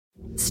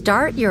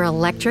Start your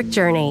electric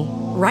journey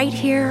right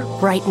here,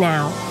 right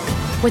now.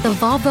 With a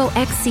Volvo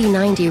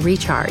XC90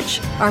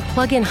 Recharge, our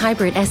plug-in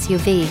hybrid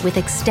SUV with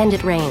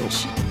extended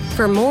range.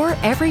 For more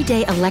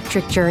everyday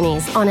electric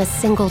journeys on a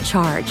single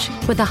charge,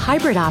 with a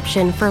hybrid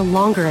option for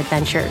longer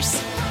adventures.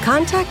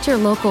 Contact your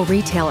local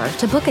retailer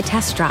to book a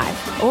test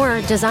drive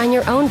or design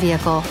your own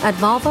vehicle at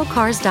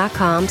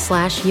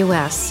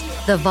volvocars.com/US.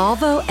 The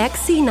Volvo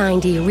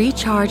XC90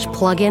 Recharge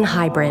Plug-in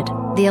Hybrid,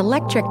 the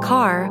electric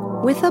car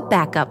with a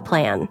backup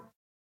plan.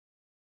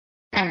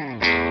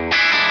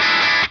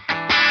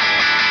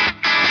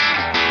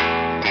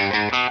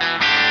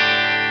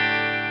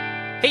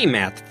 Hey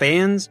math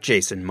fans,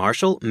 Jason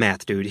Marshall,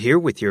 Math Dude here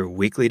with your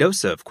weekly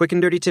dose of quick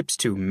and dirty tips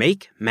to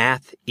make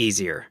math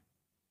easier.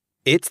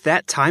 It's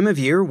that time of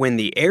year when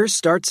the air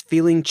starts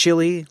feeling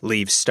chilly,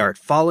 leaves start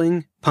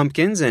falling,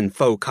 pumpkins and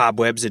faux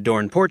cobwebs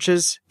adorn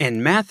porches,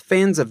 and math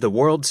fans of the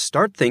world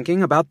start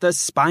thinking about the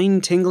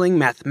spine-tingling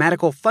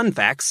mathematical fun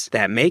facts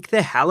that make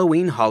the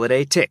Halloween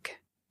holiday tick.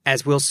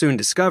 As we'll soon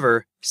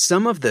discover,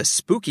 some of the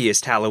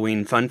spookiest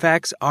Halloween fun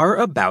facts are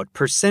about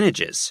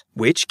percentages,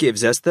 which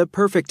gives us the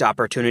perfect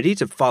opportunity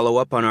to follow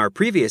up on our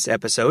previous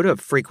episode of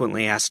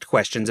frequently asked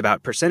questions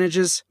about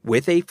percentages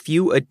with a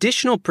few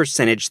additional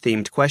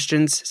percentage-themed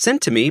questions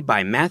sent to me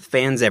by math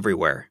fans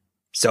everywhere.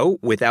 So,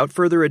 without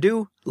further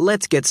ado,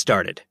 let's get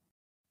started.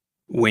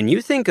 When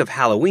you think of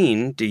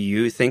Halloween, do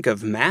you think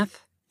of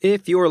math?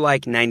 If you're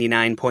like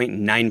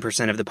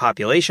 99.9% of the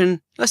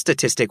population, a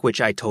statistic which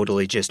I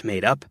totally just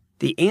made up,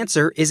 the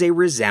answer is a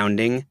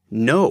resounding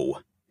no.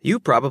 You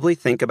probably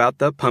think about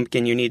the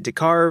pumpkin you need to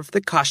carve,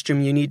 the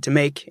costume you need to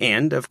make,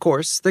 and, of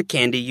course, the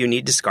candy you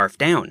need to scarf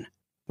down.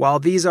 While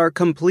these are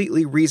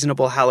completely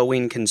reasonable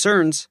Halloween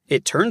concerns,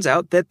 it turns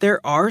out that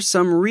there are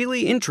some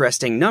really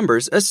interesting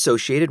numbers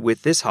associated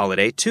with this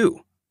holiday too.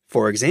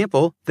 For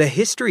example, the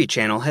History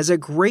Channel has a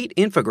great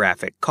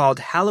infographic called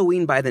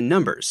Halloween by the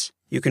Numbers.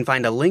 You can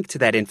find a link to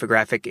that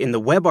infographic in the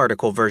web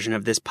article version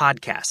of this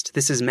podcast.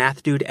 This is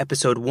Math Dude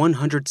episode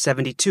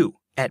 172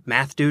 at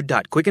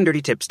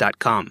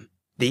mathdude.quickanddirtytips.com.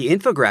 The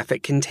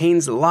infographic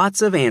contains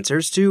lots of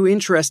answers to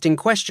interesting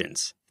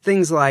questions.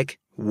 Things like,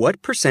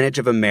 what percentage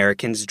of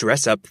Americans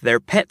dress up their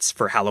pets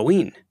for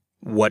Halloween?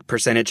 What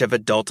percentage of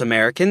adult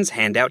Americans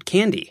hand out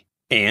candy?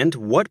 And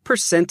what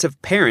percent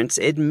of parents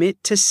admit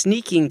to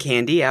sneaking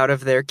candy out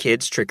of their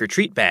kids'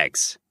 trick-or-treat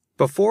bags?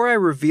 Before I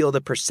reveal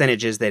the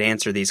percentages that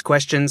answer these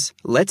questions,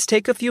 let's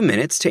take a few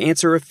minutes to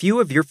answer a few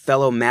of your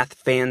fellow math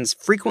fans'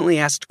 frequently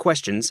asked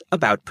questions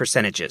about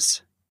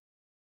percentages.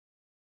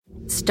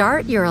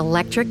 Start your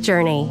electric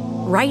journey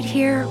right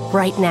here,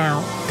 right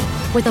now.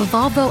 With a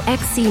Volvo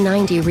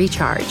XC90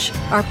 Recharge,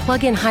 our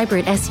plug-in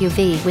hybrid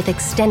SUV with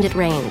extended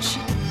range.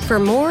 For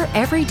more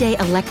everyday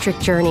electric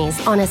journeys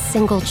on a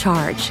single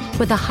charge,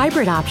 with a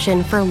hybrid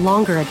option for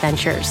longer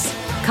adventures.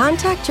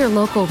 Contact your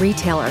local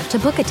retailer to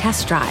book a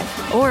test drive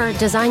or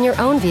design your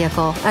own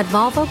vehicle at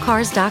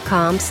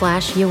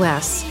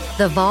volvocars.com/US.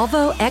 The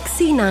Volvo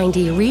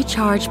XC90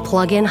 Recharge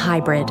Plug-in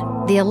Hybrid,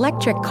 the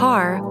electric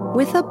car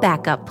with a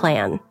backup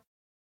plan.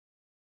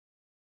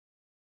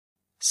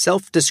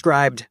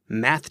 Self-described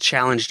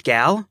math-challenged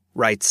gal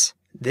writes,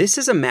 this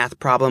is a math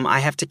problem I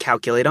have to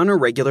calculate on a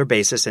regular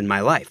basis in my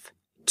life.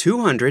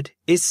 200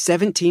 is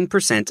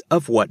 17%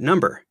 of what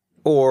number?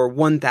 Or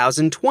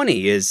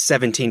 1020 is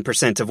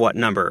 17% of what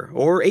number?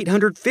 Or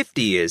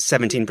 850 is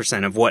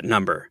 17% of what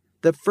number?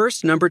 The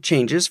first number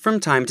changes from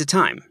time to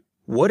time.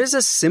 What is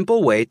a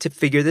simple way to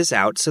figure this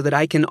out so that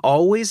I can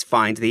always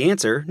find the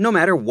answer no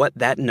matter what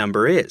that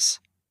number is?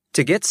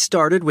 To get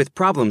started with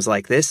problems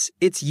like this,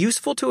 it's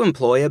useful to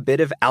employ a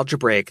bit of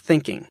algebraic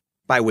thinking.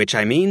 By which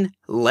I mean,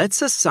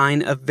 let's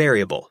assign a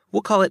variable,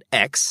 we'll call it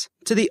x,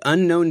 to the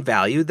unknown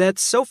value that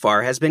so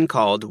far has been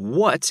called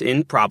what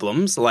in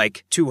problems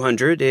like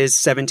 200 is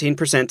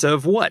 17%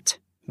 of what.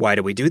 Why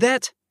do we do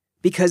that?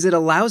 Because it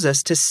allows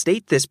us to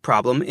state this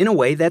problem in a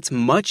way that's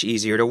much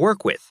easier to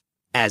work with,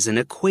 as an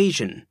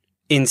equation.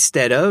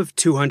 Instead of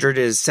 200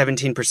 is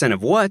 17%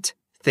 of what,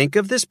 think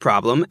of this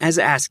problem as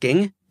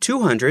asking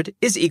 200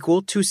 is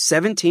equal to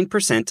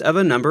 17% of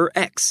a number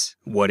x.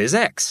 What is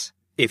x?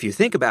 If you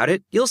think about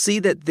it, you'll see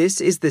that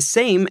this is the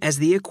same as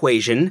the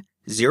equation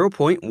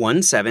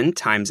 0.17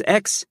 times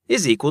x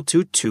is equal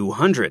to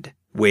 200,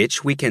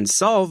 which we can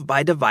solve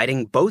by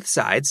dividing both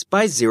sides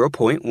by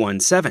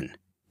 0.17.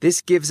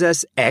 This gives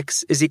us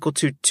x is equal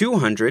to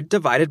 200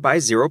 divided by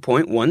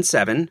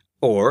 0.17,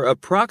 or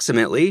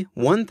approximately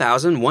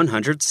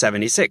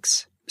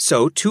 1,176.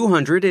 So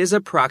 200 is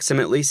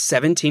approximately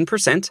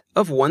 17%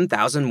 of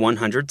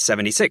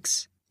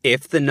 1,176.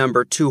 If the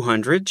number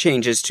 200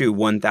 changes to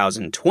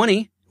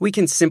 1,020, we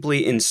can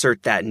simply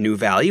insert that new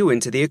value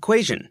into the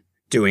equation.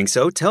 Doing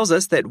so tells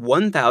us that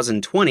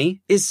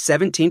 1,020 is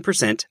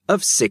 17%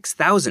 of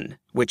 6,000,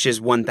 which is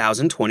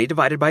 1,020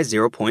 divided by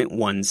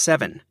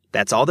 0.17.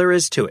 That's all there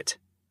is to it.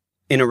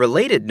 In a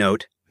related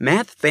note,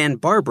 math fan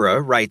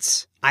Barbara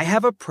writes, I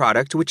have a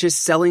product which is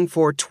selling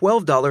for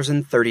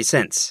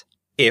 $12.30.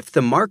 If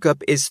the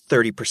markup is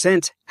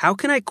 30%, how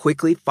can I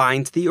quickly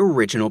find the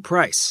original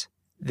price?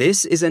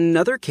 This is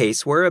another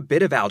case where a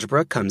bit of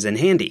algebra comes in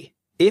handy.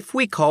 If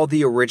we call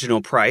the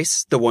original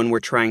price, the one we're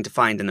trying to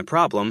find in the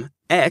problem,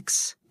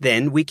 x,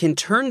 then we can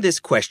turn this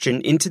question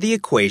into the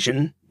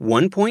equation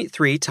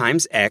 1.3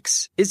 times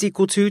x is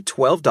equal to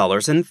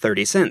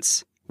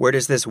 $12.30. Where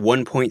does this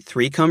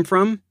 1.3 come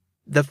from?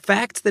 The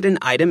fact that an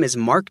item is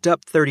marked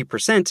up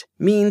 30%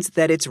 means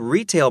that its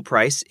retail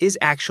price is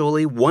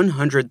actually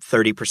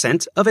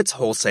 130% of its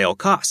wholesale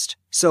cost.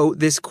 So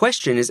this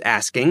question is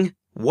asking,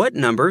 what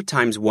number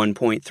times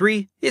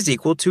 1.3 is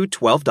equal to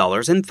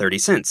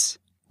 $12.30?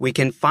 We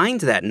can find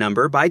that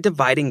number by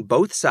dividing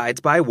both sides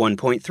by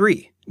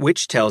 1.3,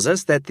 which tells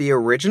us that the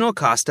original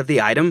cost of the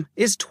item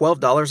is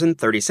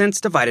 $12.30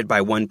 divided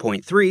by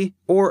 1.3,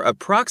 or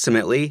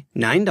approximately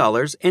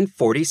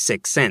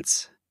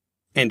 $9.46.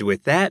 And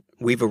with that,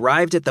 we've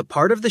arrived at the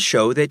part of the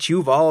show that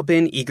you've all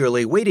been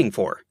eagerly waiting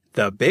for,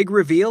 the big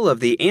reveal of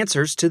the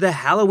answers to the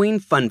Halloween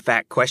fun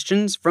fact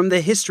questions from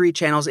the History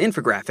Channel's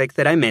infographic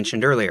that I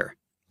mentioned earlier.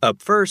 Up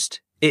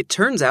first, it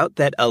turns out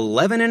that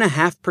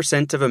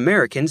 11.5% of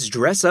Americans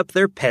dress up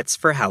their pets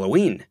for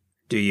Halloween.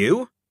 Do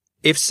you?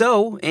 If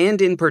so, and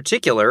in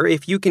particular,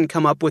 if you can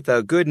come up with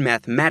a good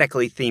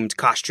mathematically themed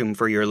costume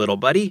for your little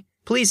buddy,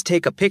 please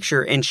take a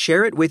picture and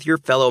share it with your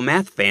fellow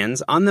math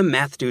fans on the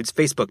Math Dude's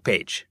Facebook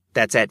page.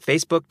 That's at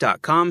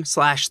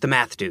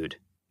facebook.com/themathdude.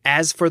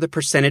 As for the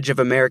percentage of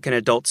American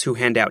adults who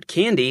hand out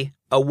candy,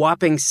 a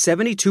whopping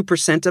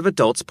 72% of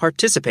adults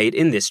participate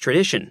in this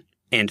tradition.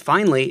 And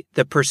finally,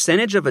 the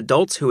percentage of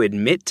adults who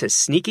admit to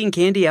sneaking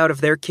candy out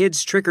of their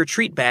kids'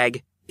 trick-or-treat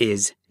bag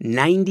is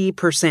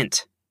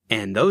 90%.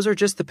 And those are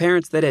just the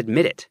parents that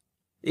admit it.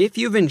 If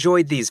you've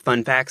enjoyed these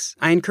fun facts,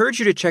 I encourage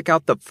you to check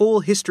out the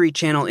full History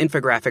Channel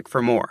infographic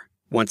for more.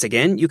 Once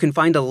again, you can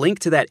find a link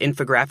to that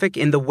infographic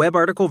in the web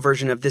article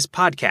version of this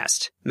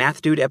podcast,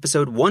 Math Dude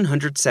episode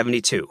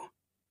 172.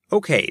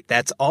 Okay,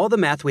 that's all the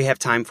math we have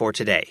time for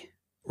today.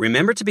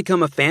 Remember to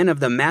become a fan of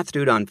the Math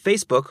Dude on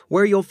Facebook,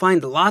 where you'll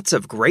find lots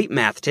of great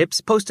math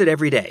tips posted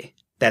every day.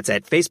 That's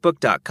at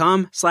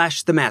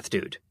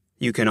facebook.com/themathdude.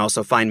 You can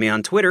also find me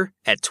on Twitter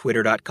at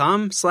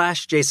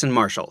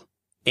twitter.com/jasonmarshall.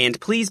 And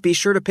please be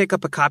sure to pick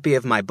up a copy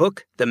of my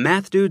book, The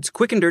Math Dude's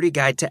Quick and Dirty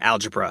Guide to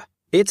Algebra.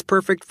 It's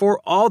perfect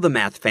for all the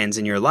math fans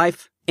in your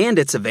life, and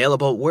it's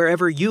available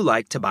wherever you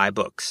like to buy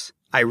books.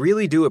 I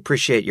really do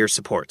appreciate your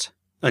support.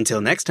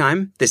 Until next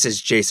time, this is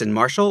Jason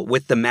Marshall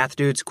with the Math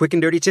Dude's Quick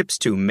and Dirty Tips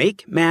to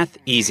make math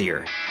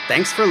easier.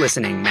 Thanks for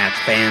listening, math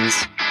fans.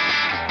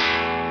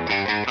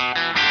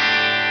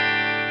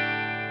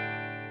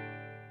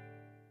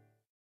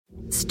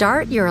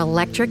 Start your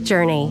electric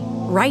journey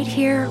right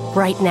here,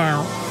 right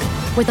now.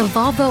 With a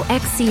Volvo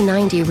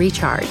XC90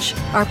 Recharge,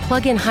 our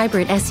plug-in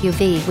hybrid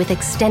SUV with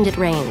extended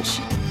range.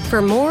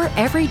 For more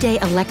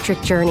everyday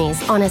electric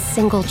journeys on a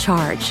single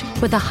charge,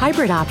 with a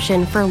hybrid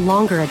option for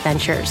longer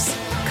adventures.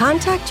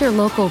 Contact your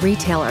local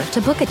retailer to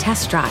book a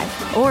test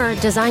drive or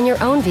design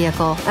your own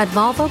vehicle at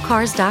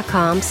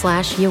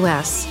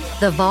volvocars.com/US.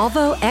 The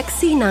Volvo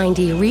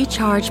XC90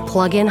 Recharge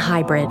Plug-in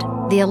Hybrid,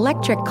 the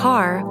electric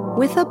car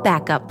with a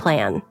backup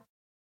plan.